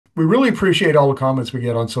We really appreciate all the comments we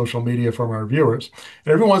get on social media from our viewers.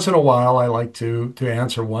 And every once in a while, I like to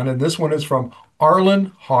answer one. And this one is from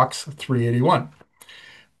Arlen Hawks 381.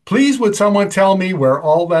 Please, would someone tell me where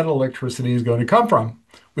all that electricity is going to come from?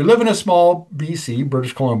 We live in a small BC,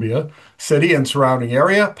 British Columbia, city and surrounding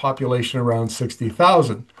area, population around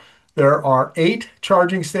 60,000. There are 8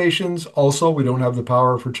 charging stations. Also, we don't have the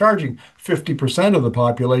power for charging 50% of the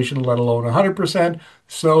population, let alone 100%.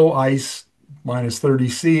 Snow, ice, minus 30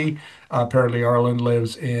 C. Apparently, Arlen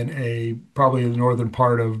lives in probably the northern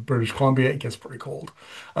part of British Columbia. It gets pretty cold.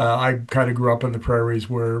 I kind of grew up in the prairies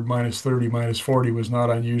where minus 30, minus 40 was not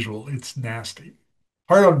unusual. It's nasty.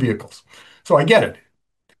 Hard on vehicles. So I get it.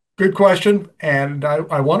 Good question. And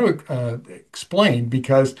I want to explain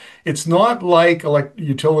because it's not like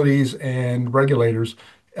utilities and regulators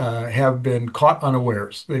have been caught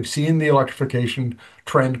unawares. They've seen the electrification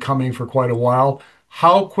trend coming for quite a while.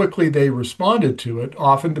 How quickly they responded to it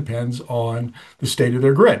often depends on the state of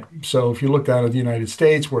their grid. So if you look down at the United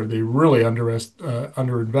States, where they really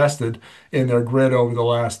underinvested in their grid over the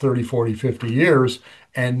last 30, 40, 50 years,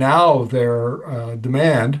 and now their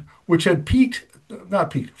demand, which had peaked, not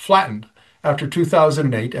peaked, flattened after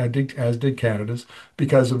 2008, as did Canada's,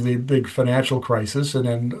 because of the big financial crisis. And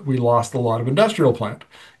then we lost a lot of industrial plant.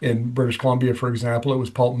 In British Columbia, for example, it was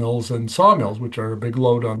pulp mills and sawmills, which are a big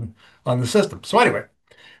load on the system. So anyway,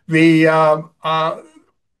 the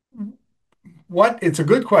what it's a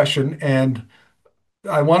good question, and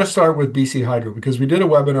I want to start with BC Hydro because we did a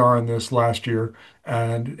webinar on this last year,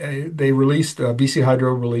 and BC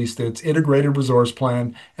Hydro released its integrated resource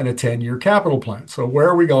plan and a 10-year capital plan. So where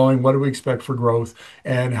are we going? What do we expect for growth?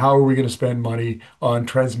 And how are we going to spend money on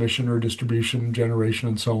transmission or distribution, generation,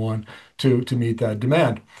 and so on to meet that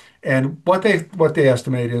demand? And what they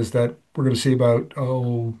estimate is that we're going to see about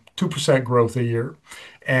 2% growth a year,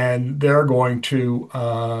 and they're going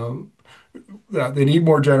to they need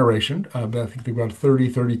more generation. I think they've got 30,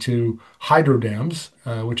 32 hydro dams,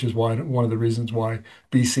 which is why one of the reasons why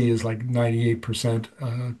BC is like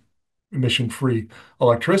 98% emission-free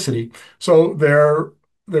electricity. So they're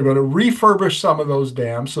going to refurbish some of those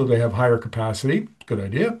dams so they have higher capacity. Good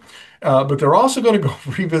idea. But they're also going to go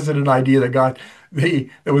revisit an idea that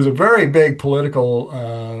there was a very big political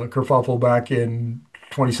kerfuffle back in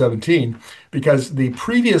 2017 because the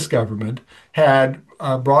previous government had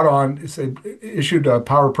issued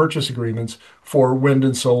power purchase agreements for wind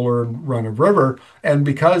and solar and run of river. And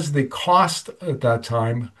because the cost at that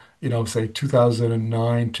time, say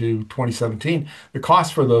 2009 to 2017, the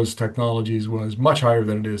cost for those technologies was much higher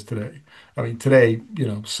than it is today. I mean, today,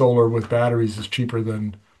 solar with batteries is cheaper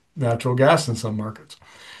than natural gas in some markets.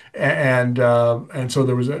 And so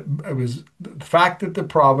it was the fact that the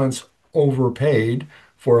province overpaid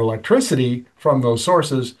for electricity from those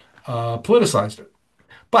sources politicized it.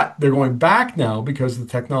 But they're going back now because the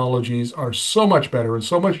technologies are so much better and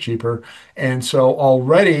so much cheaper. And so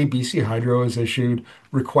already BC Hydro has issued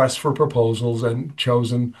requests for proposals and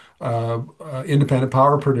chosen independent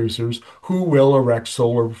power producers who will erect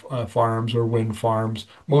solar farms or wind farms,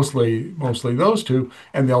 mostly those two,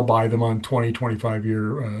 and they'll buy them on 20,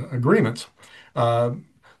 25-year agreements. Uh,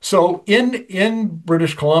 so in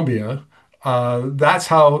British Columbia, that's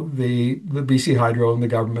how the BC Hydro and the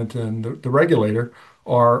government and the regulator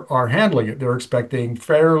are handling it. They're expecting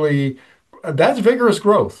that's vigorous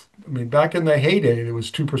growth. I mean, back in the heyday, it was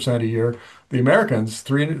 2% a year. The Americans,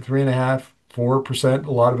 3.5%, 4%.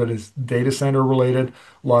 A lot of it is data center related.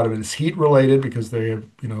 A lot of it is heat related because they have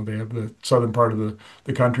the southern part of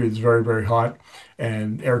the country that's very, very hot,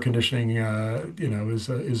 and air conditioning,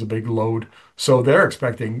 is a big load. So they're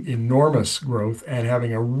expecting enormous growth and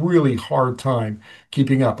having a really hard time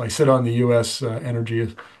keeping up. I sit on the U.S.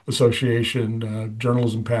 Energy Association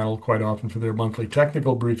journalism panel quite often for their monthly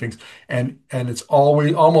technical briefings, and it's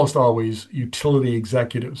almost always utility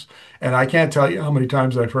executives. And I can't tell you how many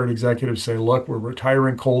times I've heard executives say, "Look, we're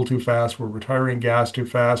retiring coal too fast, we're retiring gas too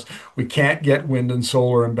fast. We can't get wind and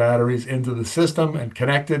solar and batteries into the system and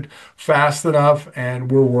connected fast enough,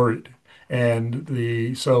 and we're worried." And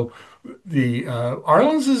the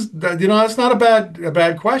Arlen's is that's not a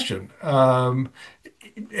bad question.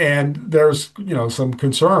 And there's some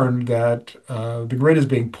concern that the grid is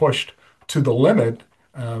being pushed to the limit.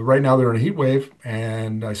 Right now they're in a heat wave,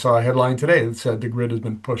 and I saw a headline today that said the grid has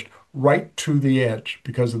been pushed right to the edge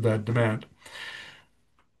because of that demand.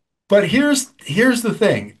 But here's the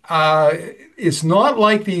thing. It's not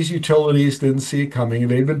like these utilities didn't see it coming.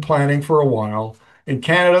 They've been planning for a while. In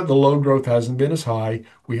Canada, the load growth hasn't been as high.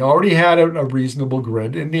 We already had a reasonable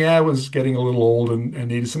grid. India was getting a little old and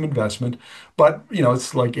needed some investment, but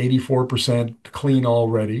it's like 84% clean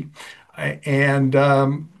already. And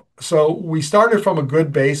So we started from a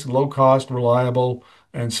good base, low cost, reliable,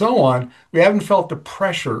 and so on. We haven't felt the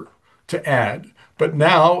pressure to add. But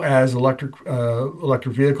now, as electric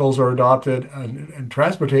vehicles are adopted and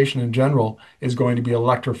transportation in general is going to be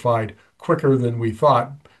electrified quicker than we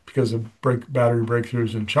thought because of battery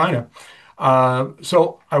breakthroughs in China.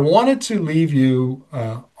 So I wanted to leave you,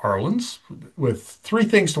 Arlen's, with three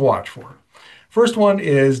things to watch for. First one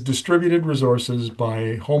is distributed resources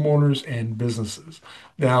by homeowners and businesses.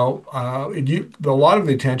 Now, a lot of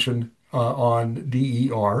the attention on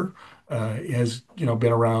DER has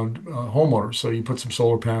been around homeowners. So you put some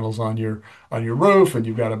solar panels on your roof, and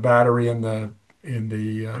you've got a battery in the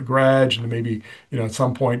garage, and maybe at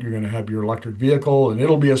some point you're going to have your electric vehicle, and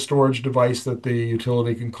it'll be a storage device that the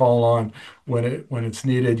utility can call on when it's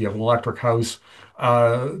needed. You have an electric house,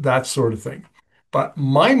 that sort of thing. But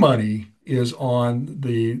my money is on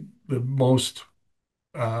the most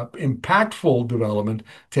impactful development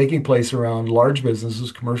taking place around large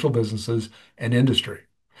businesses, commercial businesses, and industry.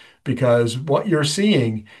 Because what you're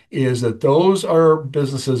seeing is that those are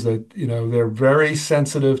businesses that, they're very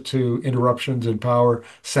sensitive to interruptions in power,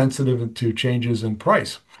 sensitive to changes in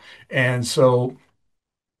price. And so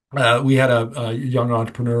we had a young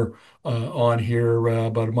entrepreneur on here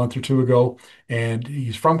about a month or two ago, and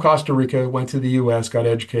he's from Costa Rica, went to the US, got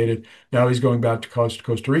educated. Now he's going back to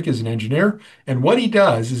Costa Rica as an engineer. And what he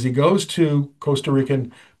does is he goes to Costa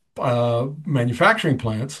Rican manufacturing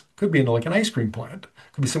plants, could be in like an ice cream plant,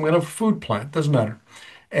 could be some kind of food plant, doesn't matter.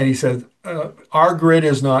 And he said, our grid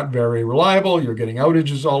is not very reliable. You're getting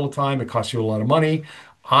outages all the time. It costs you a lot of money.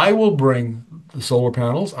 I will bring the solar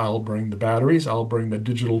panels, I'll bring the batteries, I'll bring the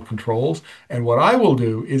digital controls. And what I will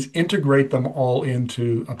do is integrate them all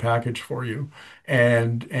into a package for you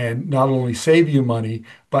and not only save you money,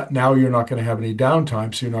 but now you're not going to have any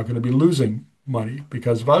downtime. So you're not going to be losing money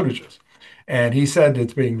because of outages. And he said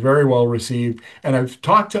it's being very well received. And I've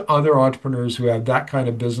talked to other entrepreneurs who have that kind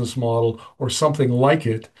of business model or something like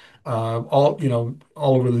it, all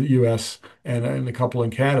over the U.S. and a couple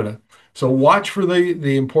in Canada. So watch for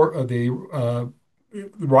the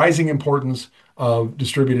rising importance of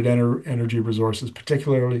distributed energy resources,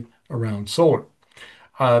 particularly around solar.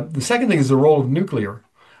 The second thing is the role of nuclear.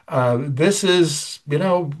 This is,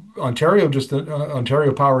 Ontario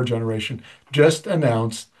Power Generation just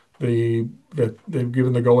announced that they've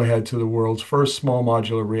given the go-ahead to the world's first small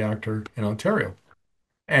modular reactor in Ontario.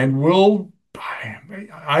 And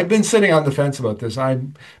I've been sitting on the fence about this.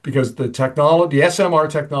 Because the SMR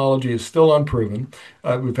technology is still unproven.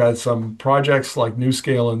 We've had some projects like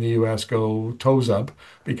NuScale in the US go toes up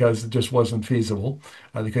because it just wasn't feasible.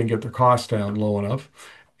 They couldn't get their costs down low enough.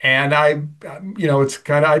 And I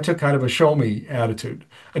took kind of a show me attitude.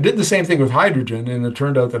 I did the same thing with hydrogen, and it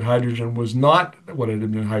turned out that hydrogen was not what it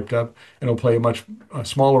had been hyped up, and it'll play a much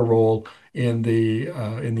smaller role in the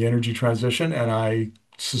energy transition. And I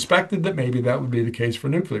suspected that maybe that would be the case for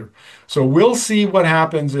nuclear. So we'll see what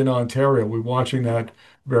happens in Ontario. We're watching that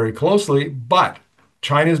very closely, but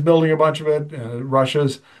China's building a bunch of it.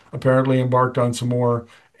 Russia's apparently embarked on some more,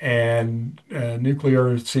 and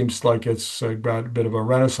nuclear seems like it's got a bit of a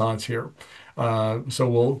renaissance here.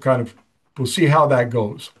 So we'll see how that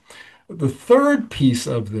goes. The third piece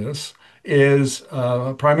of this is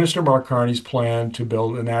Prime Minister Mark Carney's plan to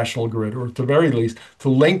build a national grid, or at the very least, to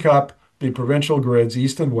link up the provincial grids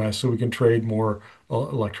east and west so we can trade more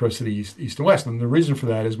electricity east and west. And the reason for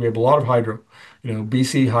that is we have a lot of hydro,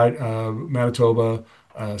 BC, Manitoba,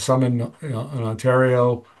 some in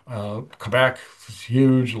Ontario, Quebec is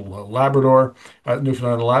huge, Labrador,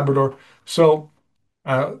 Newfoundland and Labrador. So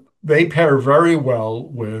uh, they pair very well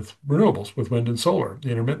with renewables, with wind and solar,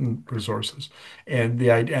 the intermittent resources. And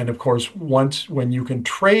of course, when you can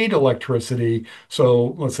trade electricity,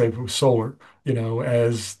 so let's say with solar,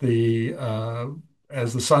 as the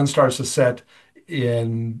sun starts to set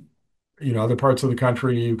in other parts of the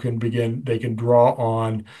country, they can draw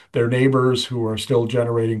on their neighbors who are still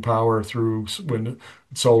generating power through wind,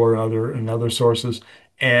 solar, and other sources.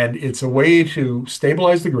 And it's a way to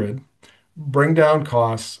stabilize the grid, bring down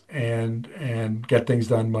costs, and get things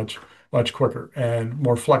done much quicker and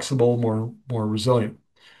more flexible, more resilient.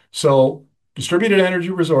 So distributed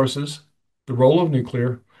energy resources, the role of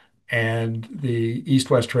nuclear, and the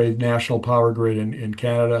East-West trade national power grid in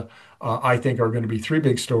Canada, I think are going to be three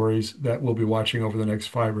big stories that we'll be watching over the next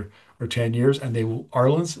 5 or 10 years. And they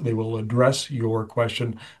will address your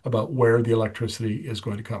question about where the electricity is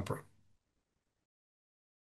going to come from.